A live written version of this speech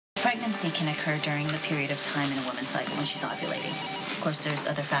Pregnancy can occur during the period of time in a woman's cycle when she's ovulating. Of course, there's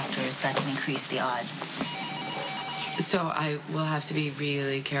other factors that can increase the odds. So I will have to be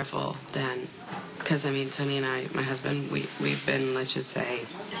really careful then. Because, I mean, Tony and I, my husband, we've been, let's just say,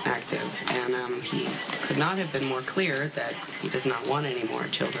 active. And he could not have been more clear that he does not want any more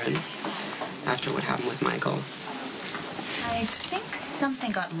children after what happened with Michael. I think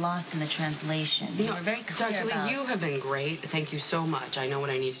something got lost in the translation. You were very clear Dr. Lee, about... you have been great. Thank you so much. I know what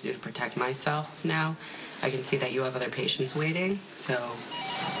I need to do to protect myself now. I can see that you have other patients waiting, so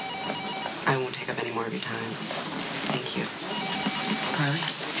I won't take up any more of your time. Thank you. Carly?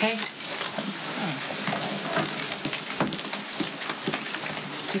 Hey.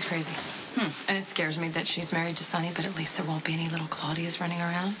 She's crazy. And it scares me that she's married to Sonny, but at least there won't be any little Claudias running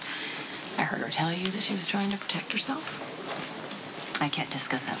around. I heard her tell you that she was trying to protect herself. I can't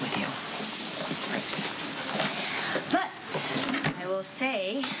discuss that with you. Right. But I will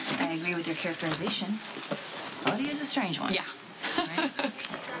say I agree with your characterization. Claudia is a strange one. Yeah. Right?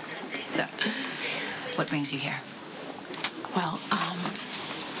 So, what brings you here? Well,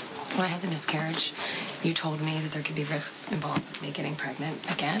 when I had the miscarriage, you told me that there could be risks involved with me getting pregnant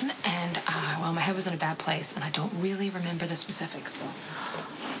again. And, well, my head was in a bad place, and I don't really remember the specifics, so...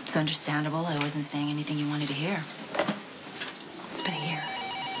 It's understandable. I wasn't saying anything you wanted to hear. It's been a year.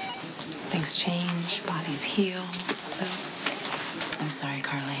 Things change, bodies heal, so... I'm sorry,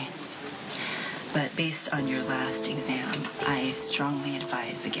 Carly. But based on your last exam, I strongly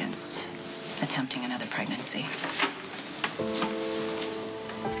advise against attempting another pregnancy.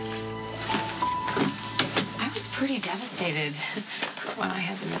 I was pretty devastated when I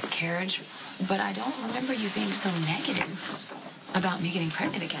had the miscarriage, but I don't remember you being so negative about me getting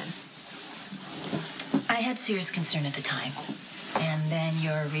pregnant again. I had serious concern at the time, and then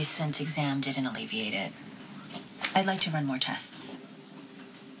your recent exam didn't alleviate it. I'd like to run more tests.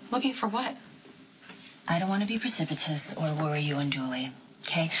 Looking for what? I don't want to be precipitous or worry you unduly,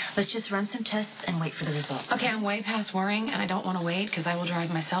 okay? Let's just run some tests and wait for the results. Okay, I'm way past worrying, and I don't want to wait because I will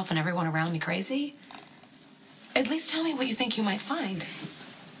drive myself and everyone around me crazy. At least tell me what you think you might find.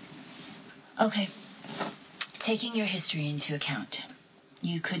 Okay. Taking your history into account,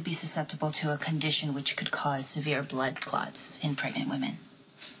 you could be susceptible to a condition which could cause severe blood clots in pregnant women.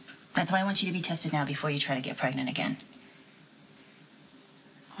 That's why I want you to be tested now before you try to get pregnant again.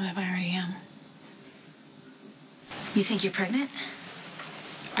 What if I already am? You think you're pregnant?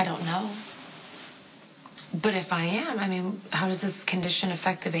 I don't know. But if I am, I mean, how does this condition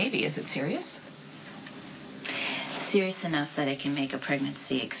affect the baby? Is it serious? Serious enough that it can make a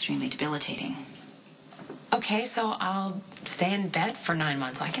pregnancy extremely debilitating. Okay, so I'll stay in bed for 9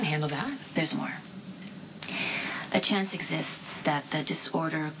 months. I can handle that. There's more. A chance exists that the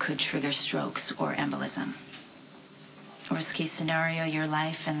disorder could trigger strokes or embolism. Worst case scenario, your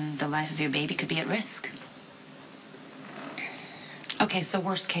life and the life of your baby could be at risk. Okay, so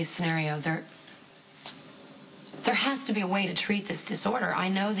worst case scenario, there has to be a way to treat this disorder. I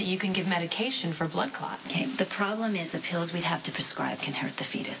know that you can give medication for blood clots. Okay, the problem is the pills we'd have to prescribe can hurt the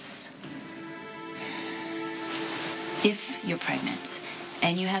fetus. If you're pregnant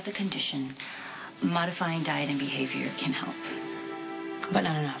and you have the condition, modifying diet and behavior can help. But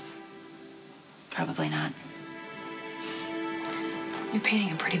not enough. Probably not. You're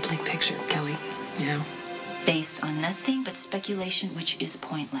painting a pretty bleak picture, Kelly, you know? Based on nothing but speculation, which is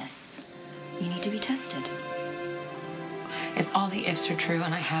pointless. You need to be tested. If all the ifs are true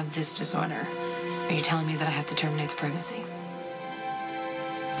and I have this disorder, are you telling me that I have to terminate the pregnancy?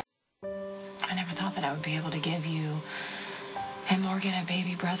 I never thought that I would be able to give you and Morgan a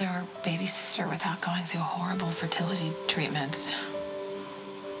baby brother or baby sister without going through horrible fertility treatments.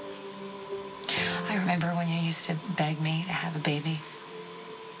 I remember when you used to beg me to have a baby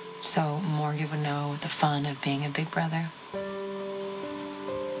so Morgan would know the fun of being a big brother.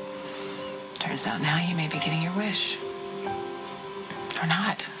 Turns out now you may be getting your wish. Or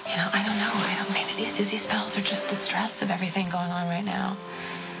not. You know, I don't know. Maybe these dizzy spells are just the stress of everything going on right now.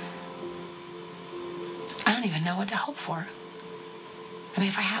 I don't even know what to hope for. I mean,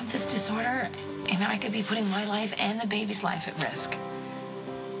 if I have this disorder, you know, I could be putting my life and the baby's life at risk.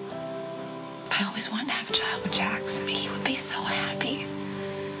 But I always wanted to have a child with Jax. I mean, he would be so happy.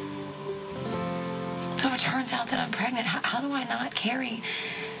 So if it turns out that I'm pregnant, how do I not carry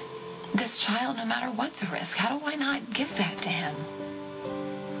this child no matter what the risk? How do I not give that to him?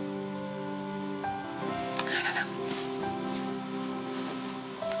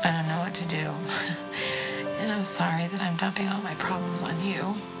 I don't know what to do. And I'm sorry that I'm dumping all my problems on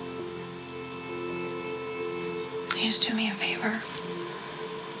you. Can you just do me a favor?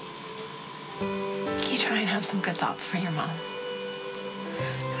 Can you try and have some good thoughts for your mom?